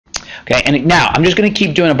Okay, and now I'm just going to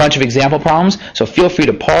keep doing a bunch of example problems, so feel free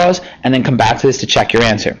to pause and then come back to this to check your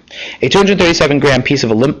answer. A 237-gram piece of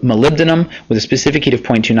molybdenum with a specific heat of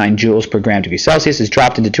 0.29 joules per gram degree Celsius is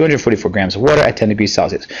dropped into 244 grams of water at 10 degrees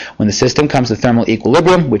Celsius. When the system comes to thermal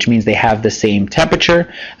equilibrium, which means they have the same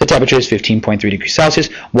temperature, the temperature is 15.3 degrees Celsius.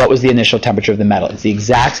 What was the initial temperature of the metal? It's the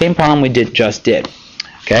exact same problem we just did.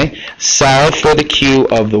 Okay, solve for the Q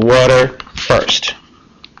of the water first.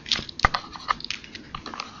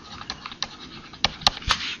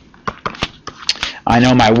 I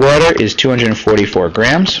know my water is 244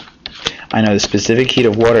 grams. I know the specific heat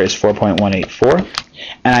of water is 4.184.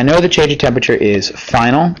 And I know the change of temperature is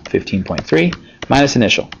final, 15.3, minus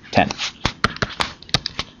initial, 10.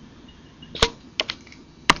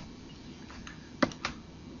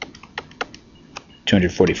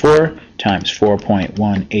 (244) times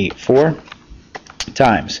 4.184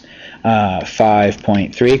 times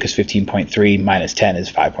 5.3, because 15.3 minus 10 is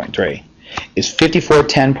 5.3, is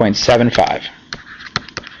 5410.75.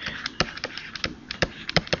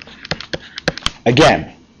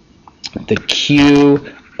 Again, the Q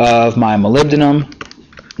of my molybdenum,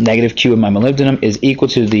 negative Q of my molybdenum, is equal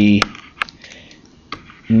to the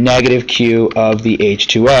negative Q of the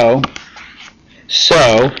H2O.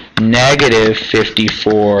 So negative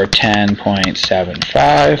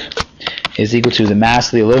 5410.75 is equal to the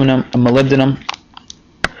mass of the molybdenum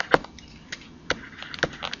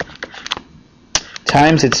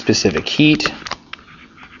times its specific heat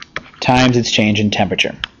times its change in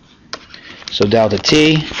temperature. So delta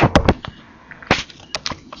T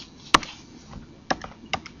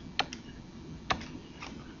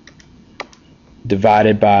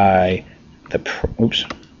divided by the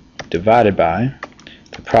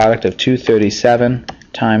product of 237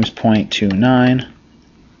 times 0.29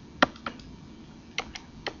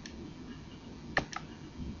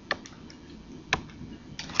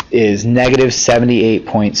 is negative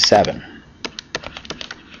 78.7.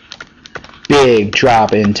 Big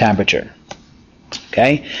drop in temperature.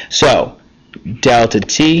 Okay, so delta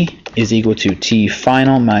T is equal to T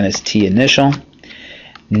final minus T initial.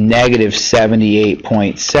 Negative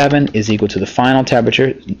 78.7 is equal to the final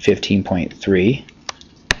temperature, 15.3.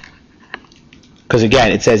 Because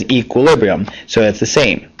again, it says equilibrium, so it's the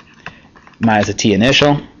same. Minus the T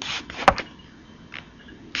initial.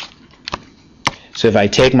 So if I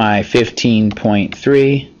take my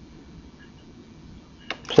 15.3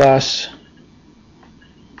 plus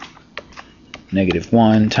negative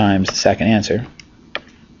 1 times the second answer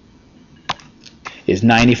is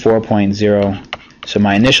 94.0. So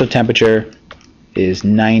my initial temperature is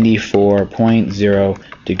 94.0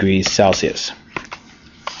 degrees Celsius.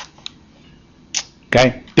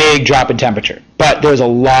 Okay, big drop in temperature. But there's a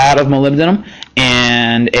lot of molybdenum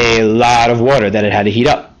and a lot of water that it had to heat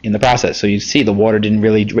up in the process. So you see the water didn't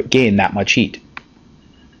really gain that much heat.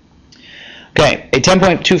 Okay, a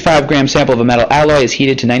 10.25 gram sample of a metal alloy is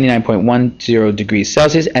heated to 99.10 degrees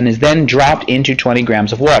Celsius and is then dropped into 20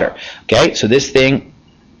 grams of water. Okay, so this thing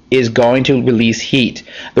is going to release heat.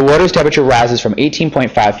 The water's temperature rises from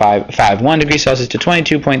 18.51 degrees Celsius to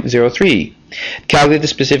 22.03. Calculate the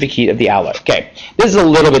specific heat of the alloy. Okay, this is a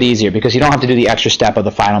little bit easier because you don't have to do the extra step of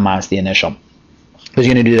the final minus the initial, because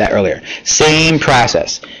you're going to do that earlier. Same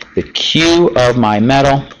process. The Q of my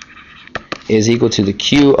metal is equal to the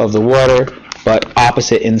Q of the water, but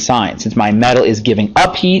opposite in sign. Since my metal is giving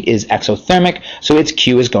up heat, is exothermic, so its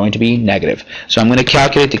Q is going to be negative. So I'm going to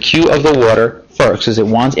calculate the Q of the water first, because it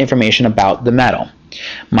wants information about the metal.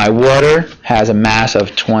 My water has a mass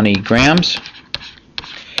of 20 grams,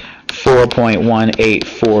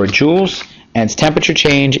 4.184 joules, and its temperature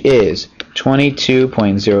change is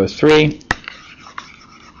 22.03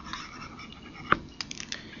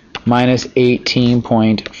 minus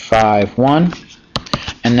 18.51.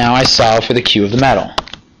 And now I solve for the Q of the metal.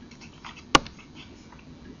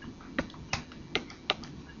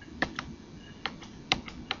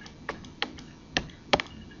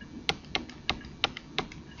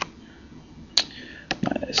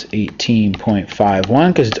 Minus 18.51,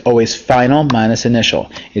 because it's always final minus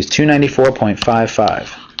initial, is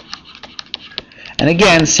 294.55. And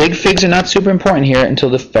again, sig figs are not super important here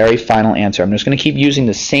until the very final answer. I'm just going to keep using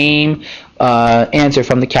the same answer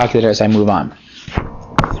from the calculator as I move on.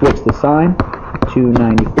 Switch the sign.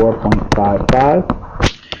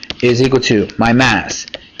 294.55 is equal to my mass,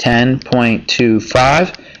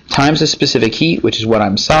 10.25, times the specific heat, which is what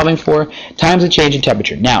I'm solving for, times the change in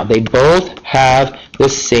temperature. Now, they both have the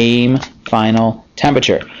same final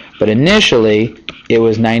temperature, but initially it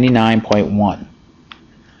was 99.1.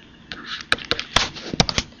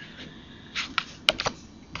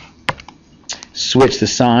 Switch the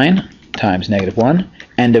sign, times negative 1,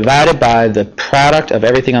 and divided by the product of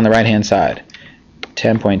everything on the right-hand side.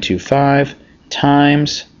 10.25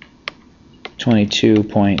 times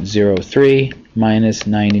 22.03 minus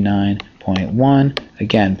 99.1.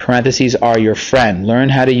 Again, parentheses are your friend. Learn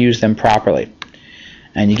how to use them properly.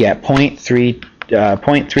 And you get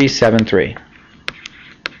 0.373.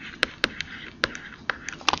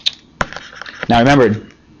 Now remember,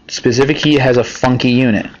 specific heat has a funky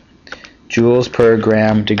unit. Joules per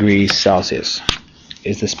gram degrees Celsius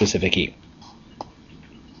is the specific heat.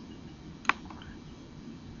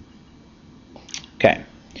 Okay.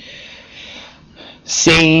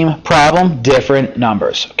 Same problem, different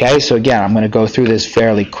numbers. Okay, so again, I'm going to go through this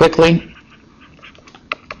fairly quickly.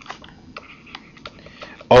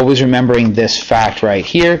 Always remembering this fact right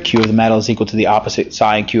here, Q of the metal is equal to the opposite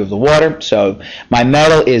side Q of the water. So my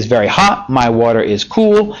metal is very hot, my water is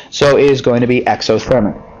cool, so it is going to be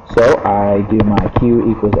exothermic. So I do my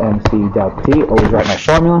Q equals MC delta T, always write my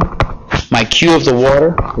formula. My Q of the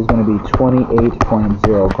water is going to be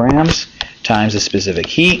 28.0 grams times the specific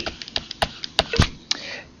heat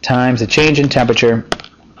times the change in temperature,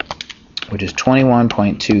 which is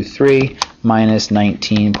 21.23 minus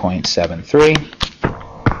 19.73.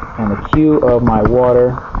 And the Q of my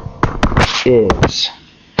water is,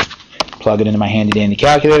 plug it into my handy dandy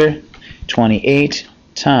calculator, 28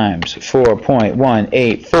 times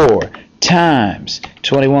 4.184 times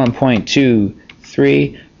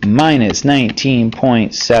 21.23 minus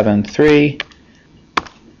 19.73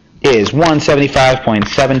 is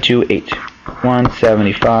 175.728.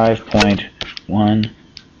 175.128.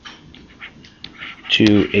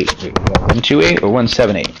 128 or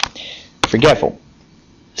 178? Forgetful.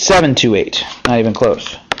 728, not even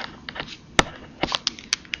close.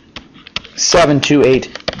 728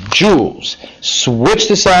 joules. Switch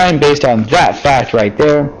the sign based on that fact right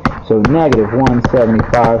there. So negative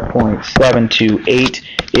 175.728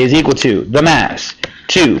 is equal to the mass,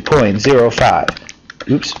 2.05.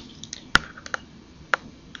 Oops.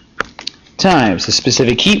 Times the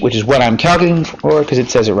specific heat, which is what I'm calculating for because it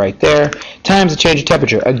says it right there, times the change of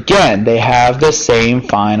temperature. Again, they have the same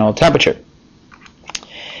final temperature.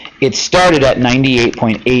 It started at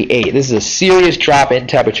 98.88. This is a serious drop in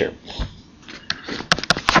temperature.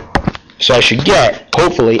 So I should get,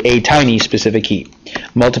 hopefully, a tiny specific heat.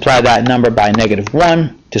 Multiply that number by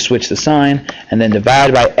 -1 to switch the sign, and then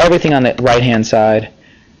divide by everything on the right-hand side.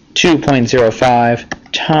 2.05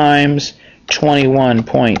 times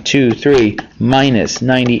 21.23 minus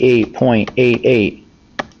 98.88.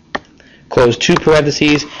 Close two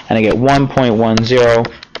parentheses, and I get 1.10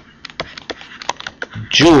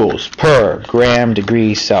 joules per gram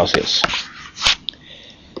degree Celsius.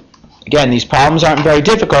 Again, these problems aren't very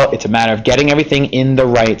difficult. It's a matter of getting everything in the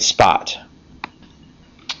right spot.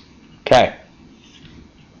 Okay.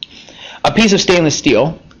 A piece of stainless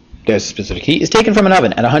steel, there's specific heat, is taken from an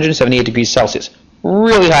oven at 178 degrees Celsius.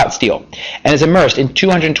 Really hot steel, and is immersed in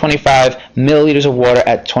 225 milliliters of water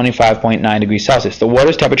at 25.9 degrees Celsius. The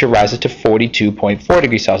water's temperature rises to 42.4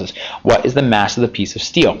 degrees Celsius. What is the mass of the piece of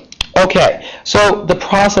steel? Okay, so the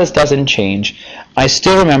process doesn't change. I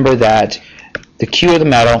still remember that the Q of the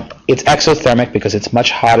metal, it's exothermic because it's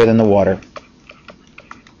much hotter than the water.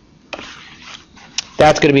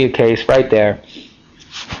 That's going to be the case right there.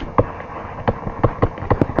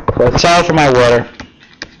 So let's solve for my water.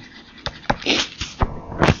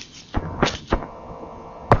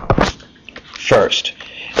 First.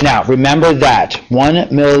 Now, remember that 1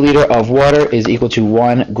 milliliter of water is equal to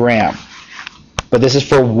 1 gram. But this is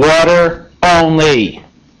for water only.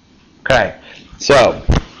 Okay, so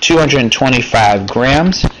 225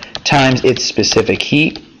 grams times its specific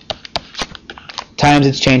heat times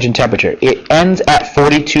its change in temperature. It ends at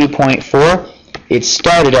 42.4. It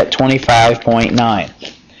started at 25.9.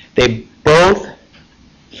 They both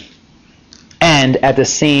end at the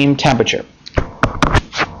same temperature.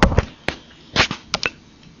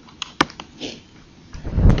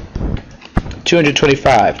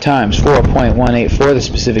 (225) times 4.184, the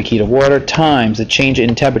specific heat of water, times the change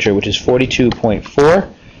in temperature, which is 42.4,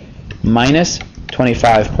 minus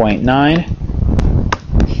 25.9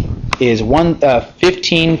 is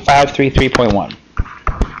 15,533.1.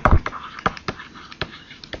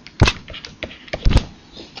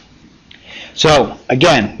 So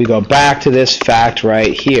again, we go back to this fact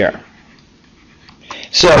right here.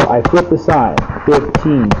 So I flip the sign.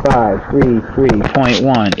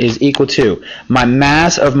 15,533.1 is equal to my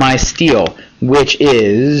mass of my steel, which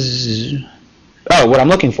is, what I'm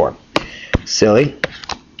looking for. Silly.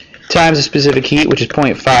 Times the specific heat, which is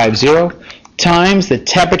 0.50, times the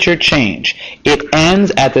temperature change. It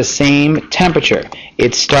ends at the same temperature.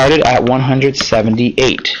 It started at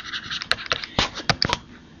 178.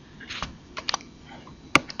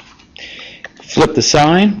 Flip the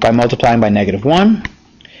sign by multiplying by -1,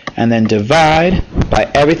 and then divide by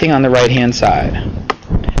everything on the right-hand side.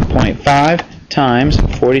 0.5 times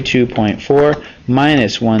 42.4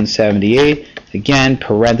 minus 178. Again,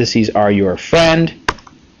 parentheses are your friend.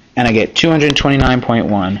 And I get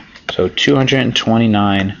 229.1. So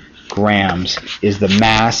 229 grams is the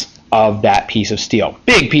mass of that piece of steel.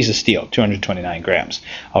 Big piece of steel, 229 grams.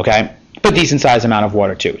 Okay? But decent sized amount of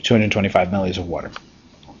water too, 225 milliliters of water.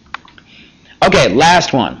 Okay,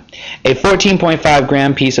 last one. A 14.5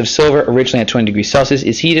 gram piece of silver, originally at 20 degrees Celsius,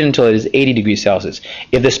 is heated until it is 80 degrees Celsius.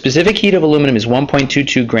 If the specific heat of aluminum is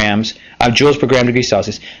 1.22 grams joules per gram degree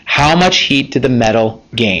Celsius, how much heat did the metal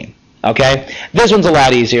gain? Okay, this one's a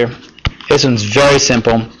lot easier. This one's very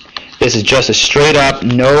simple. This is just a straight up,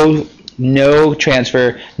 no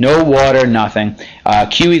transfer, no water, nothing.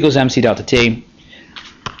 Q equals MC delta T.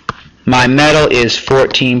 My metal is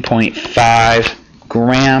 14.5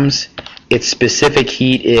 grams. Its specific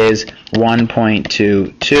heat is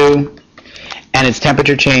 1.22, and its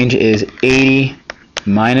temperature change is 80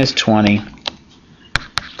 minus 20.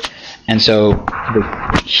 And so the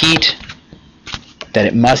heat that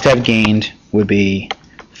it must have gained would be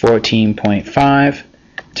 14.5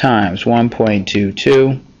 times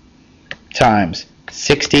 1.22 times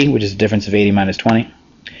 60, which is the difference of 80 minus 20,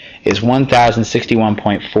 is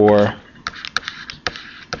 1,061.4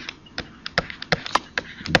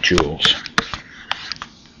 joules.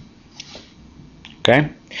 Okay?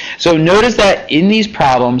 So notice that in these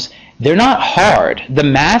problems, they're not hard. The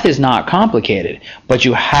math is not complicated, but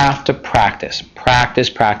you have to practice. Practice,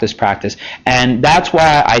 practice, practice. And that's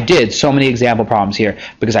why I did so many example problems here,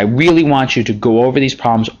 because I really want you to go over these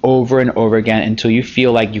problems over and over again until you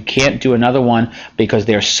feel like you can't do another one because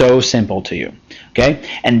they're so simple to you. Okay?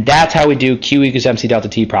 And that's how we do Q equals MC delta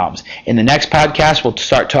T problems. In the next podcast, we'll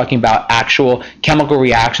start talking about actual chemical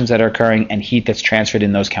reactions that are occurring and heat that's transferred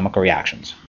in those chemical reactions.